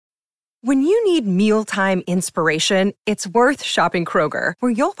When you need mealtime inspiration, it's worth shopping Kroger,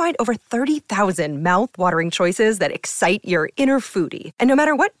 where you'll find over 30,000 mouth-watering choices that excite your inner foodie. And no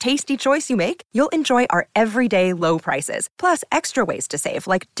matter what tasty choice you make, you'll enjoy our everyday low prices, plus extra ways to save,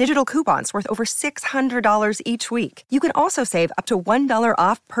 like digital coupons worth over $600 each week. You can also save up to $1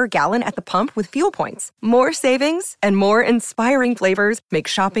 off per gallon at the pump with fuel points. More savings and more inspiring flavors make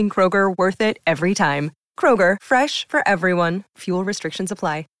shopping Kroger worth it every time. Kroger, fresh for everyone. Fuel restrictions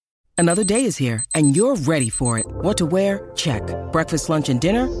apply. Another day is here, and you're ready for it. What to wear? Check. Breakfast, lunch, and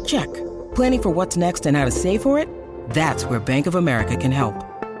dinner? Check. Planning for what's next and how to save for it? That's where Bank of America can help.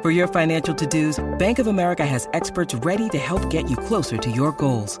 For your financial to-dos, Bank of America has experts ready to help get you closer to your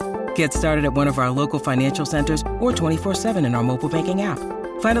goals. Get started at one of our local financial centers or 24/7 in our mobile banking app.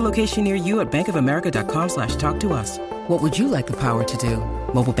 Find a location near you at bankofamerica.com/talktous. What would you like the power to do?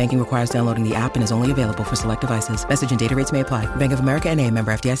 Mobile banking requires downloading the app and is only available for select devices. Message and data rates may apply. Bank of America N.A.,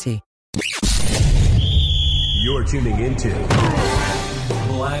 member FDIC. You're tuning into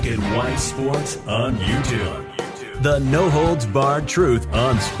Black and White Sports on YouTube. The no-holds-barred truth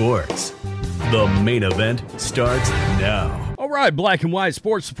on sports. The main event starts now. All right, Black and White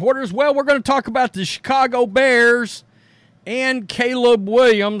Sports supporters. Well, we're going to talk about the Chicago Bears and Caleb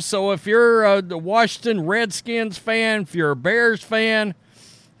Williams. So if you're the Washington Redskins fan, if you're a Bears fan,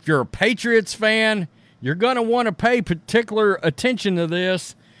 if you're a Patriots fan, you're going to want to pay particular attention to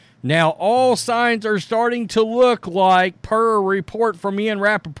this. Now, all signs are starting to look like, per a report from Ian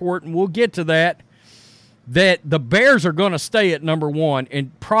Rappaport, and we'll get to that the Bears are going to stay at number one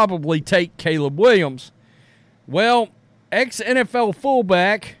and probably take Caleb Williams. Well, ex-NFL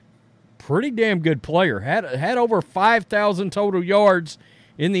fullback, pretty damn good player, had over 5,000 total yards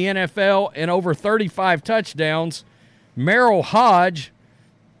in the NFL and over 35 touchdowns. Merrill Hodge,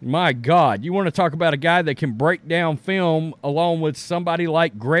 my God, you want to talk about a guy that can break down film along with somebody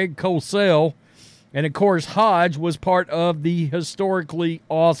like Greg Cosell. And, of course, Hodge was part of the historically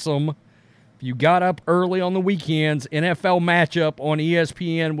awesome, if you got up early on the weekends, NFL Matchup on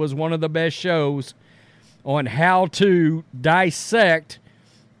ESPN was one of the best shows on how to dissect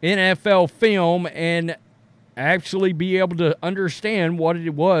NFL film and actually be able to understand what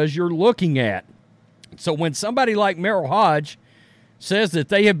it was you're looking at. So when somebody like Merrill Hodge says that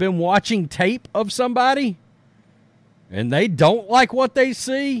they have been watching tape of somebody and they don't like what they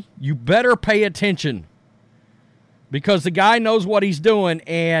see, you better pay attention, because the guy knows what he's doing.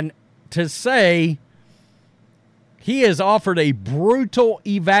 And to say he has offered a brutal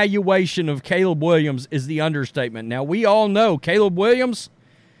evaluation of Caleb Williams is the understatement. Now, we all know Caleb Williams,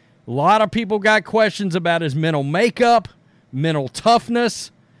 a lot of people got questions about his mental makeup, mental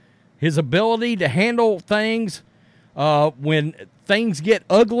toughness, his ability to handle things when things get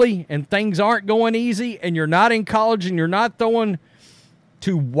ugly and things aren't going easy and you're not in college and you're not throwing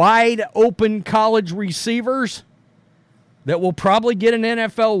to wide open college receivers that will probably get an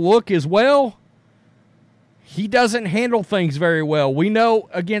NFL look as well. He doesn't handle things very well. We know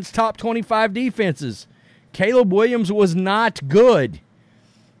against top 25 defenses, Caleb Williams was not good.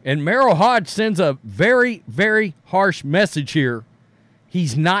 And Merrill Hodge sends a very, very harsh message here.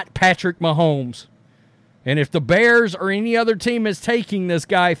 He's not Patrick Mahomes. And if the Bears or any other team is taking this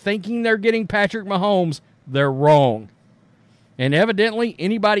guy thinking they're getting Patrick Mahomes, they're wrong. And evidently,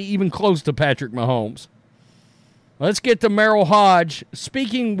 anybody even close to Patrick Mahomes. Let's get to Merrill Hodge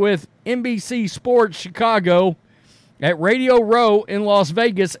speaking with NBC Sports Chicago at Radio Row in Las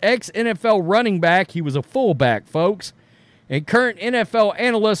Vegas. Ex-NFL running back. He was a fullback, folks. And current NFL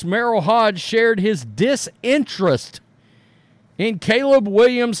analyst Merrill Hodge shared his disinterest in Caleb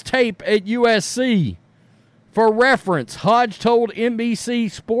Williams' tape at USC. For reference, Hodge told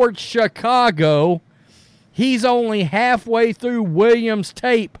NBC Sports Chicago he's only halfway through Williams'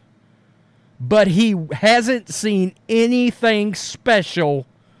 tape, but he hasn't seen anything special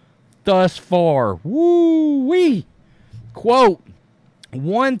thus far. Woo-wee. Quote,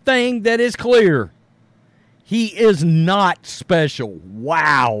 one thing that is clear, he is not special.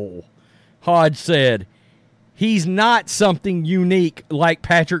 Wow, Hodge said. He's not something unique like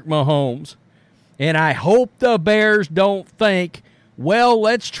Patrick Mahomes. And I hope the Bears don't think, well,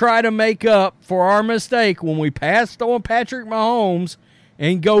 let's try to make up for our mistake when we passed on Patrick Mahomes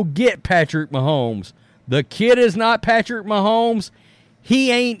and go get Patrick Mahomes. The kid is not Patrick Mahomes. He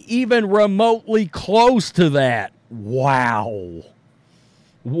ain't even remotely close to that. Wow.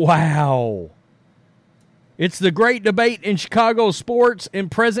 Wow. It's the great debate in Chicago sports in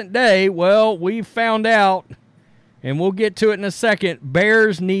present day. Well, we've found out, and we'll get to it in a second,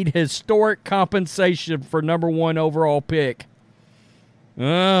 Bears need historic compensation for number one overall pick.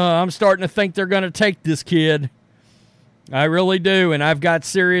 I'm starting to think they're going to take this kid. I really do, and I've got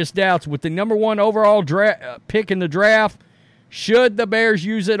serious doubts. With the number one overall pick in the draft, should the Bears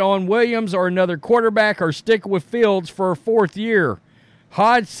use it on Williams or another quarterback or stick with Fields for a fourth year?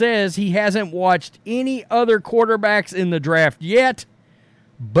 Hodge says he hasn't watched any other quarterbacks in the draft yet,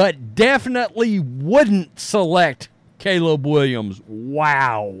 but definitely wouldn't select Caleb Williams.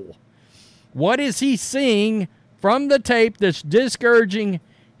 Wow. What is he seeing from the tape that's discouraging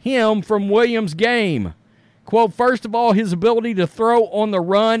him from Williams' game? Quote, first of all, his ability to throw on the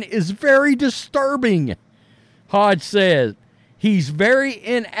run is very disturbing, Hodge says. He's very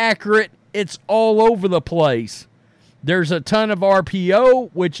inaccurate. It's all over the place. There's a ton of RPO,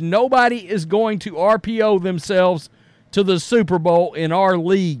 which nobody is going to RPO themselves to the Super Bowl in our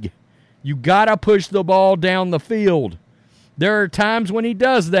league. You got to push the ball down the field. There are times when he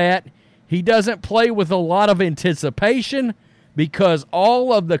does that. He doesn't play with a lot of anticipation because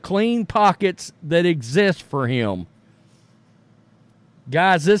all of the clean pockets that exist for him.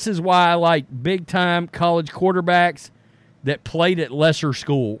 Guys, this is why I like big-time college quarterbacks that played at lesser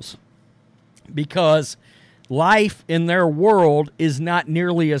schools, because life in their world is not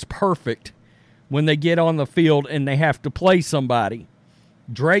nearly as perfect when they get on the field and they have to play somebody.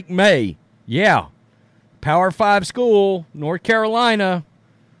 Drake May, yeah, Power 5 school, North Carolina,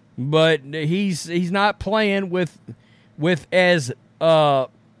 but he's not playing with as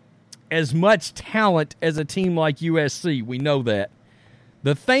much talent as a team like USC. We know that.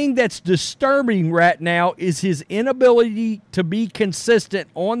 The thing that's disturbing right now is his inability to be consistent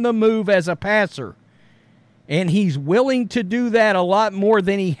on the move as a passer. And he's willing to do that a lot more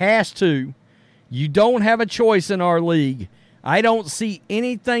than he has to. You don't have a choice in our league. I don't see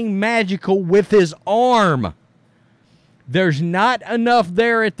anything magical with his arm. There's not enough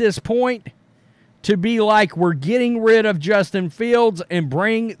there at this point to be like, we're getting rid of Justin Fields and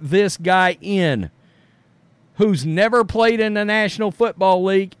bring this guy in who's never played in the National Football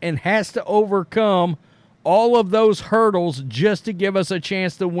League and has to overcome all of those hurdles just to give us a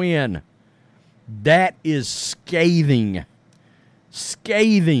chance to win. That is scathing.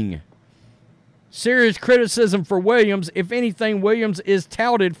 Scathing. Serious criticism for Williams. If anything, Williams is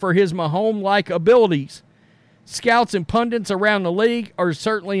touted for his Mahomes-like abilities. Scouts and pundits around the league are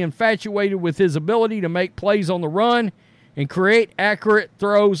certainly infatuated with his ability to make plays on the run and create accurate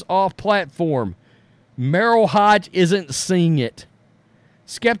throws off platform. Merrill Hodge isn't seeing it.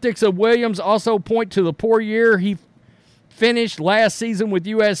 Skeptics of Williams also point to the poor year he finished last season with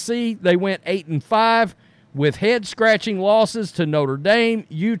USC. They went 8-5 with head-scratching losses to Notre Dame,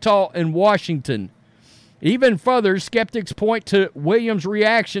 Utah, and Washington. Even further, skeptics point to Williams'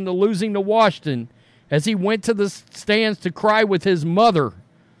 reaction to losing to Washington as he went to the stands to cry with his mother.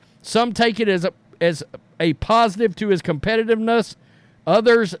 Some take it as a positive to his competitiveness.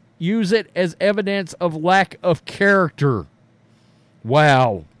 Others use it as evidence of lack of character.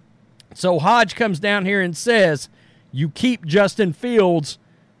 Wow. So Hodge comes down here and says, you keep Justin Fields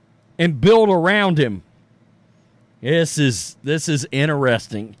and build around him. This is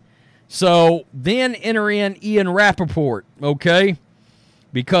interesting. So then enter in Ian Rappaport, okay?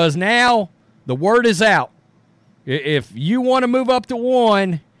 Because now the word is out. If you want to move up to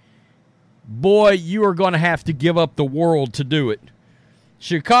 1, boy, you are going to have to give up the world to do it.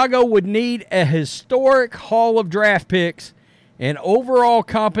 Chicago would need a historic haul of draft picks and overall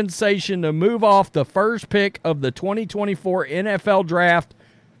compensation to move off the first pick of the 2024 NFL Draft,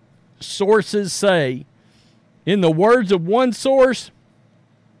 sources say. In the words of one source,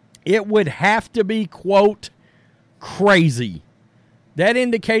 it would have to be, quote, crazy. That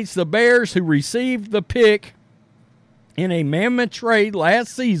indicates the Bears, who received the pick in a mammoth trade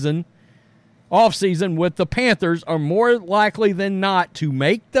last season, offseason with the Panthers, are more likely than not to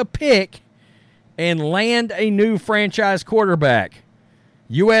make the pick and land a new franchise quarterback.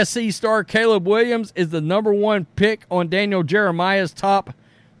 USC star Caleb Williams is the number 1 pick on Daniel Jeremiah's top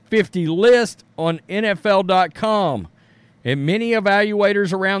 50 list on NFL.com, and many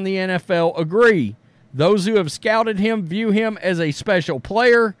evaluators around the NFL agree. Those who have scouted him view him as a special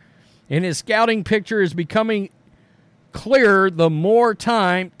player, and his scouting picture is becoming clearer the more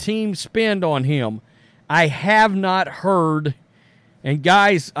time teams spend on him. I have not heard, and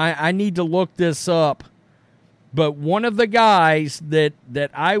guys, I need to look this up, but one of the guys that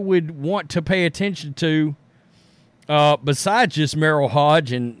I would want to pay attention to, besides just Merrill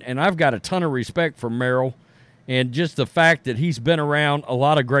Hodge, and I've got a ton of respect for Merrill, and just the fact that he's been around a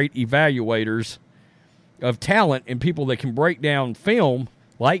lot of great evaluators of talent and people that can break down film,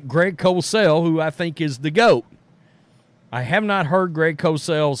 like Greg Cosell, who I think is the GOAT. I have not heard Greg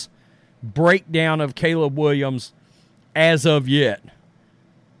Cosell's breakdown of Caleb Williams as of yet.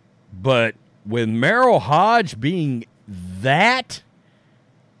 But with Merrill Hodge being that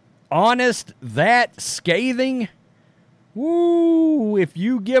honest, that scathing, woo, if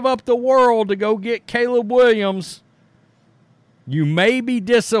you give up the world to go get Caleb Williams, you may be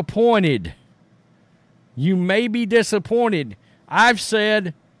disappointed. You may be disappointed. I've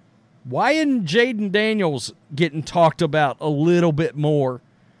said, why isn't Jaden Daniels getting talked about a little bit more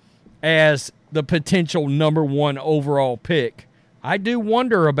as the potential number 1 overall pick? I do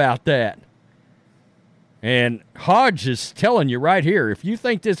wonder about that. And Hodge is telling you right here, if you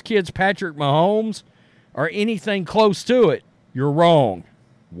think this kid's Patrick Mahomes or anything close to it, you're wrong.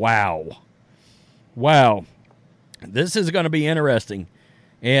 Wow. Wow. This is going to be interesting.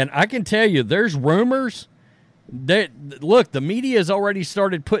 And I can tell you, there's rumors that, look, the media has already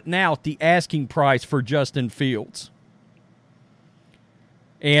started putting out the asking price for Justin Fields.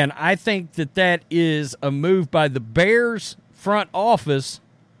 And I think that that is a move by the Bears front office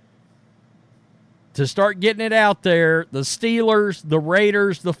to start getting it out there. The Steelers, the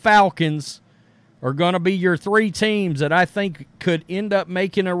Raiders, the Falcons are going to be your 3 teams that I think could end up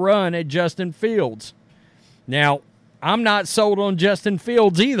making a run at Justin Fields. Now, I'm not sold on Justin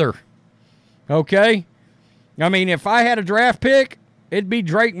Fields either. Okay? I mean, if I had a draft pick, it'd be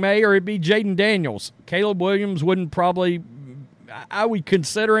Drake May or it'd be Jaden Daniels. Caleb Williams wouldn't probably, I would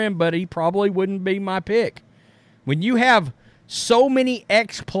consider him, but he probably wouldn't be my pick. When you have so many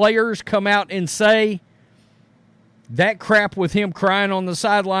ex-players come out and say that crap with him crying on the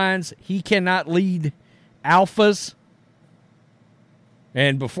sidelines, he cannot lead alphas.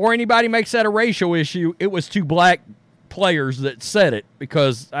 And before anybody makes that a racial issue, it was 2 black players that said it,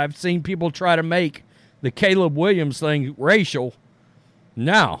 because I've seen people try to make the Caleb Williams thing racial.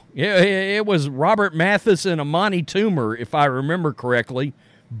 No, it was Robert Mathis and Amani Toomer, if I remember correctly,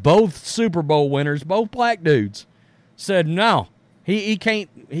 both Super Bowl winners, both black dudes, said no, he can't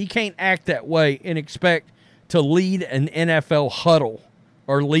act that way and expect to lead an NFL huddle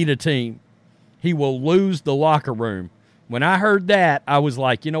or lead a team. He will lose the locker room. When I heard that, I was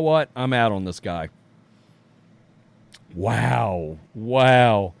like, you know what? I'm out on this guy. Wow.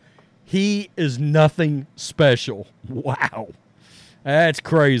 He is nothing special. Wow. That's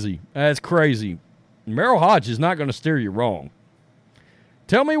crazy. Merrill Hodge is not going to steer you wrong.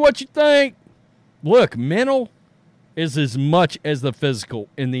 Tell me what you think. Look, mental is as much as the physical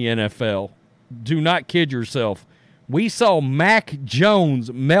in the NFL. Do not kid yourself. We saw Mac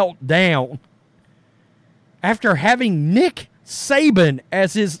Jones melt down after having Nick Saban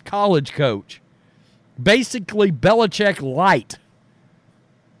as his college coach. Basically Belichick light.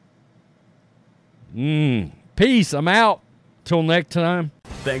 Peace. I'm out. Till next time.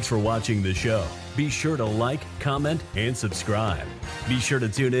 Thanks for watching the show. Be sure to like, comment, and subscribe. Be sure to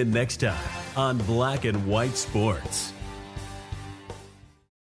tune in next time on Black and White Sports.